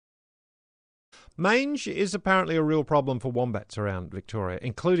Mange is apparently a real problem for wombats around Victoria,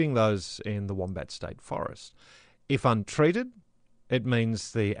 including those in the Wombat State Forest. If untreated, it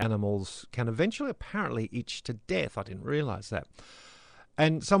means the animals can eventually apparently itch to death. I didn't realise that.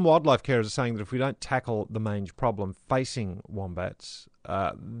 And some wildlife carers are saying that if we don't tackle the mange problem facing wombats,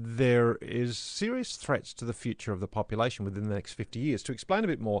 there is serious threats to the future of the population within the next 50 years. To explain a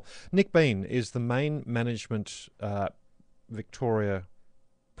bit more, Nick Bean is the main management Victoria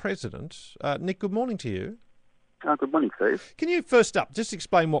president. Nick, good morning to you. Good morning, Steve. Can you first up just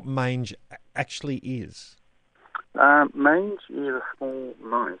explain what mange actually is? Mange is a small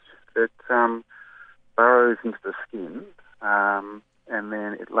mite that burrows into the skin, and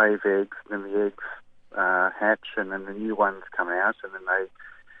then it lays eggs, and then the eggs hatch, and then the new ones come out, and then they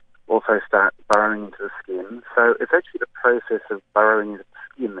also start burrowing into the skin. So it's actually the process of burrowing into the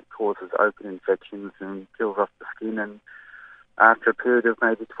skin that causes open infections and kills off the skin, and after a period of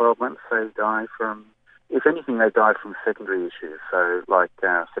maybe 12 months, they die from, if anything, they die from secondary issues, so like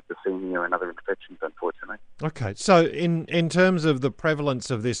septicemia and other infections, unfortunately. Okay, so in terms of the prevalence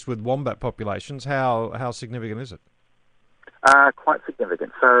of this with wombat populations, how significant is it? Quite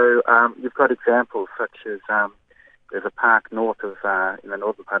significant. So you've got examples such as there's a park north of, in the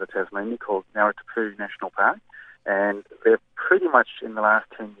northern part of Tasmania called Narratupu National Park, and they've pretty much in the last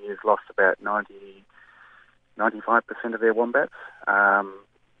 10 years lost about 95% of their wombats. I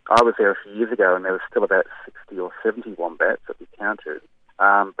was there a few years ago and there was still about 60 or 70 wombats that we counted,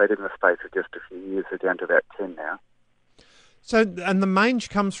 but in the space of just a few years they're down to about 10 now. So, and the mange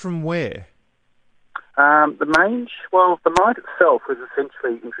comes from where? The mange, well, the mite itself was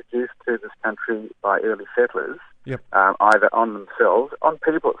essentially introduced to this country by early settlers, Yep. Either on themselves. On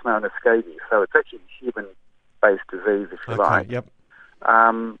people it's known as scabies, so it's actually a human-based disease, if you like. Yep.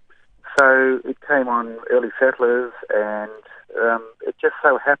 So it came on early settlers, and it just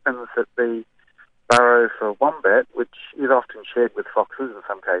so happens that the burrow for wombat, which is often shared with foxes in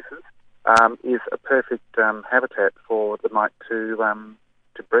some cases, is a perfect habitat for the mite to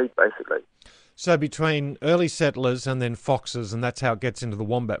breed, basically. So between early settlers and then foxes, and that's how it gets into the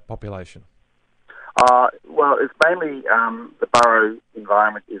wombat population? Well, it's mainly the burrow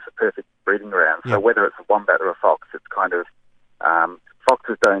environment is a perfect breeding ground. So whether it's a wombat or a fox, it's kind of...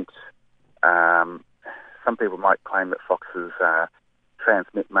 foxes don't... some people might claim that foxes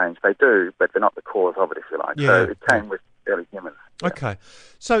transmit mange. They do, but they're not the cause of it, if you like. Yeah. So it came with early humans. Yeah. Okay.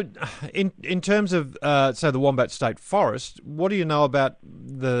 So in terms of, say, the Wombat State Forest, what do you know about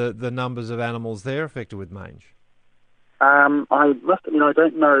the numbers of animals there affected with mange? I must admit, I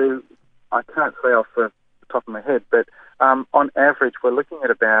don't know, I can't say off the top of my head, but on average, we're looking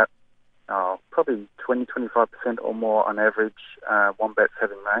at about probably 20-25% or more on average wombats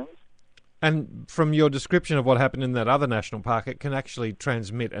having mange. And from your description of what happened in that other national park, it can actually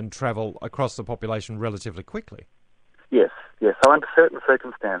transmit and travel across the population relatively quickly. Yes. So under certain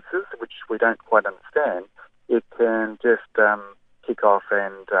circumstances, which we don't quite understand, it can just kick off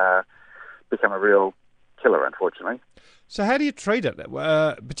and become a real killer, unfortunately. So how do you treat it,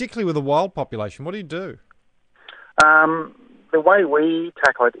 particularly with a wild population? What do you do? The way we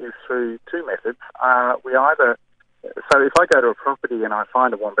tackle it is through two methods. So if I go to a property and I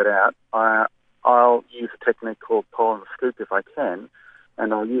find a wombat out, I'll use a technique called pollen scoop if I can,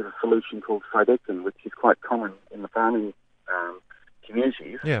 and I'll use a solution called Sidectin, which is quite common in the farming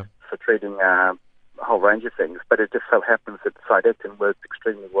communities for treating a whole range of things. But it just so happens that Sidectin works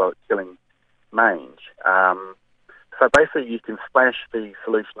extremely well at killing mange. So basically you can splash the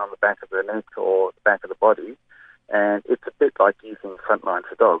solution on the back of the neck or the back of the body, and it's a bit like using Frontline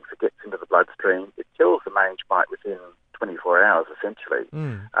for dogs. It gets into the bloodstream. It kills the mange bite within 24 hours, essentially.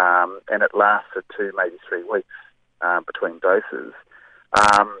 And it lasts for 2, maybe 3 weeks between doses.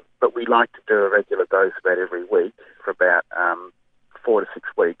 But we like to do a regular dose about every week for about 4 to 6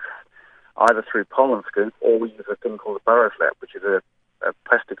 weeks, either through pollen scoop or we use a thing called a burrow flap, which is a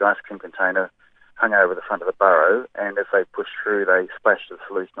plastic ice cream container hung over the front of the burrow, and as they push through, they splash the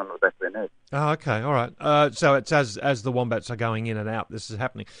solution onto the back of their neck. Oh, okay, all right. So it's as the wombats are going in and out, this is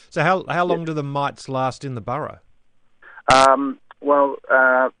happening. So how long do the mites last in the burrow?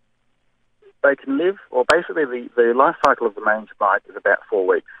 They can live, or basically the life cycle of the mange mite is about 4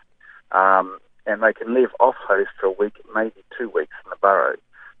 weeks, and they can live off-host for a week, maybe 2 weeks in the burrow.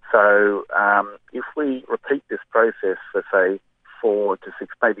 So if we repeat this process for, say, 4 to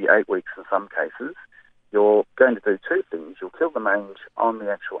 6, maybe 8 weeks in some cases, you're going to do two things. You'll kill the mange on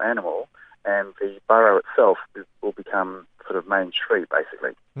the actual animal, and the burrow itself will become sort of mange-free,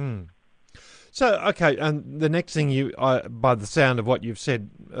 basically. So, okay, and the next thing by the sound of what you've said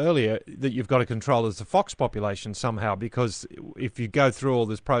earlier, that you've got to control is the fox population somehow, because if you go through all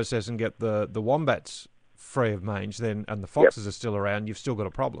this process and get the wombats free of mange, then and the foxes are still around, you've still got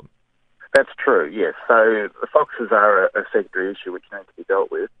a problem. That's true, yes. So the foxes are a secondary issue which need to be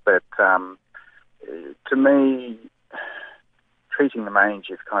dealt with, but to me, treating the mange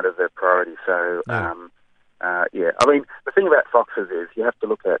is kind of their priority. So, I mean, the thing about foxes is you have to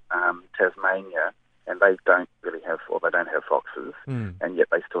look at Tasmania, and they don't have foxes, and yet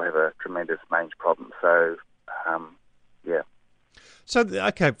they still have a tremendous mange problem. So, So,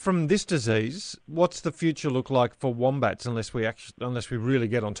 okay, from this disease, what's the future look like for wombats unless we really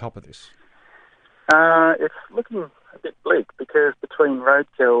get on top of this? It's looking a bit bleak because between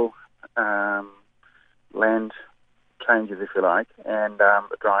roadkill, land changes, if you like, and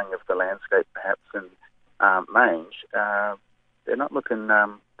the drying of the landscape, perhaps, and mange, they're not looking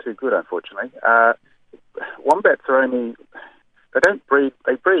too good, unfortunately. Wombats they don't breed,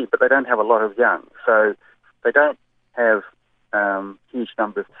 they breed, but they don't have a lot of young, so they don't have huge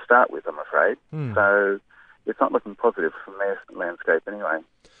numbers to start with, I'm afraid. So it's not looking positive from their landscape anyway.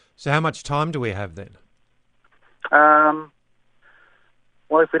 So how much time do we have then?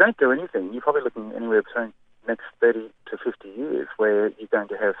 Well, if we don't do anything, you're probably looking anywhere between the next 30 to 50 years where you're going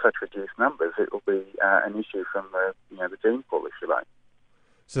to have such reduced numbers. It will be an issue from the gene pool, if you like.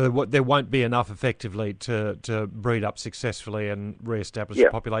 So there won't be enough effectively to breed up successfully and re-establish the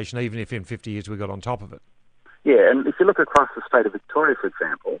population, even if in 50 years we got on top of it. Yeah, and if you look across the state of Victoria, for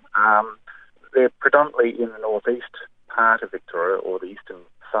example, they're predominantly in the northeast part of Victoria, or the eastern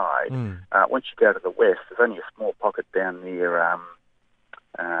side. Once you go to the west, there's only a small pocket down near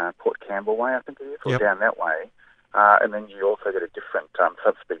Port Campbell Way, I think it is, or down that way. And then you also get a different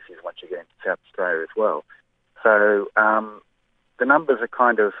subspecies once you get into South Australia as well. So the numbers are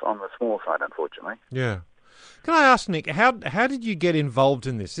kind of on the small side, unfortunately. Yeah. Can I ask, Nick, how did you get involved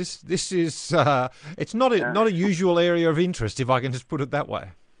in this? This is it's not a usual area of interest, if I can just put it that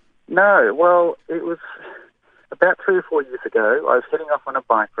way. No, well, it was about 3 or 4 years ago. I was heading off on a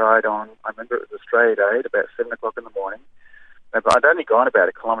bike ride I remember it was Australia Day at about 7 o'clock in the morning. I'd only gone about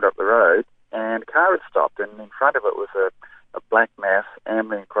a kilometre up the road, and a car had stopped, and in front of it was a black mass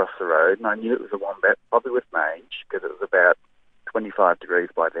ambling across the road, and I knew it was a wombat, probably with mange, because it was about 25 degrees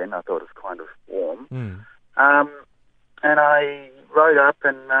by then. I thought it was kind of warm. And I rode up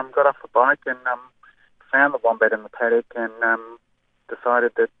and got off the bike and found the wombat in the paddock and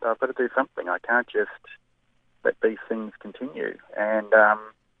decided that I've got to do something. I can't just let these things continue. And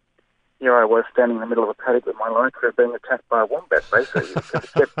here I was standing in the middle of a paddock with my lycra being attacked by a wombat, basically.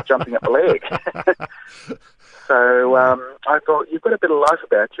 It kept jumping up the leg. So I thought, you've got a bit of life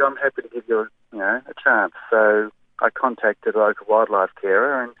about you. I'm happy to give you a chance. So I contacted a local wildlife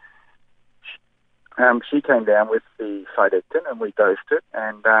carer, and she came down with the Cydectin, and we dosed it.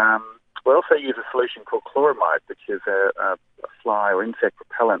 And we also use a solution called chloramide, which is a fly or insect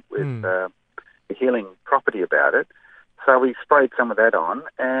repellent with a healing property about it. So we sprayed some of that on,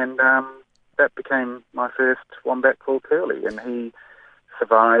 and that became my first wombat called Curly. And he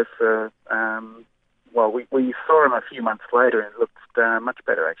survived for, we saw him a few months later, and it looked much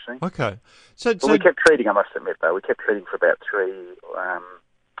better, actually. Okay. But we kept treating, I must admit, though. We kept treating for about 3 or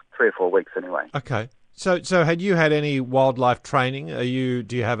 4 weeks anyway. Okay. So had you had any wildlife training?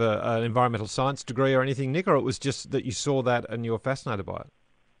 Do you have an environmental science degree or anything, Nick, or it was just that you saw that and you were fascinated by it?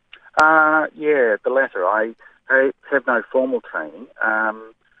 Yeah, the latter. I have no formal training.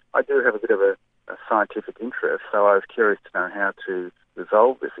 I do have a bit of a scientific interest, so I was curious to know how to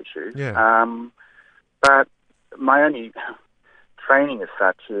resolve this issue. Yeah. But my only training as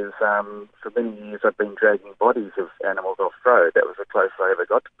such is, for many years I've been dragging bodies of animals off-road. That was the closest I ever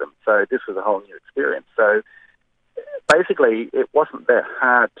got to them. So this was a whole new experience. So basically it wasn't that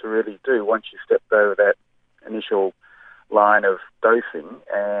hard to really do once you stepped over that initial line of dosing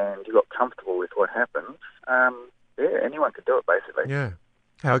and you got comfortable with what happens. Anyone could do it, basically. Yeah.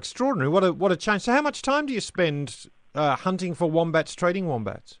 How extraordinary. What a change. So how much time do you spend hunting for wombats, trading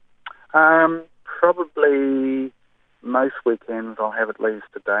wombats? Probably most weekends I'll have at least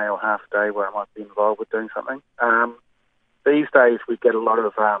a day or half a day where I might be involved with doing something. These days we get a lot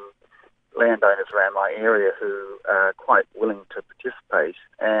of landowners around my area who are quite willing to participate,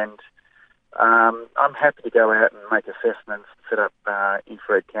 and I'm happy to go out and make assessments, set up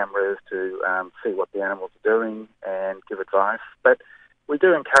infrared cameras to see what the animals are doing and give advice. But we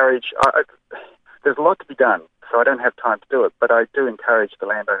do encourage, there's a lot to be done, so I don't have time to do it, but I do encourage the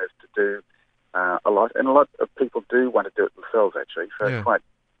landowners to do a lot, and a lot of people do want to do it themselves, actually, so It's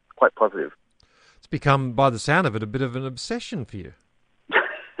quite positive. It's become, by the sound of it, a bit of an obsession for you.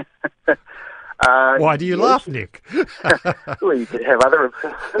 Why do you laugh, Nick? Well, you could have other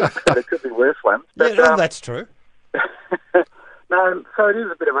there could be worse ones. But, Yeah, no, that's true. No, so it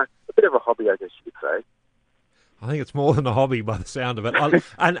is a bit of a hobby, I guess you could say. I think it's more than a hobby by the sound of it,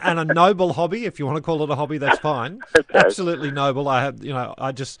 and a noble hobby. If you want to call it a hobby, that's fine. Okay. Absolutely noble.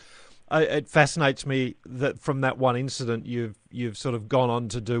 It fascinates me that from that one incident, you've sort of gone on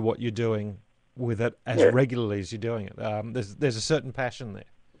to do what you're doing with it as regularly as you're doing it. There's a certain passion there.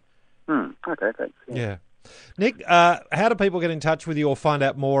 Okay, thanks. Yeah. Nick, how do people get in touch with you or find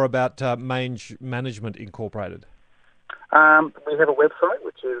out more about Mange Management Incorporated? We have a website,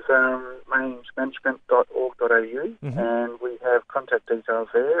 which is mangemanagement.org.au, and we have contact details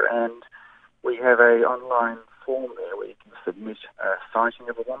there, and we have an online form there where you can submit a sighting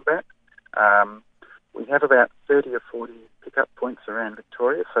of a wombat. We have about 30 or 40 pickup points around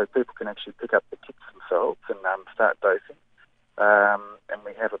Victoria, so people can actually pick up the kits themselves and start dosing. And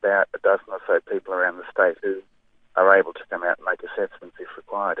we have about a dozen or so people around the state who are able to come out and make assessments if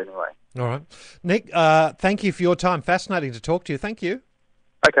required anyway. All right. Nick, thank you for your time. Fascinating to talk to you. Thank you.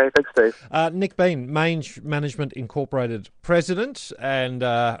 Okay, thanks, Steve. Nick Bean, Mange Management Incorporated President, and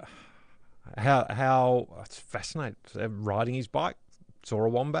how it's fascinating. Riding his bike, saw a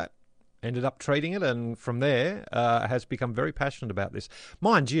wombat, ended up treating it, and from there has become very passionate about this.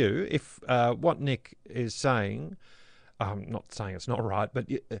 Mind you, if what Nick is saying, I'm not saying it's not right, but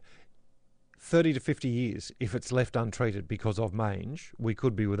 30 to 50 years, if it's left untreated because of mange, we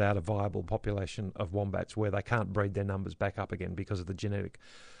could be without a viable population of wombats where they can't breed their numbers back up again because of the genetic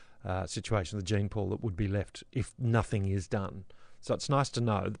situation, the gene pool that would be left if nothing is done. So it's nice to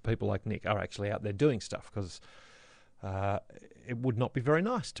know that people like Nick are actually out there doing stuff, because it would not be very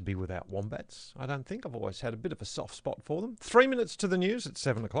nice to be without wombats, I don't think. I've always had a bit of a soft spot for them. 3 minutes to the news at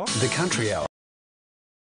 7 o'clock. The Country Hour.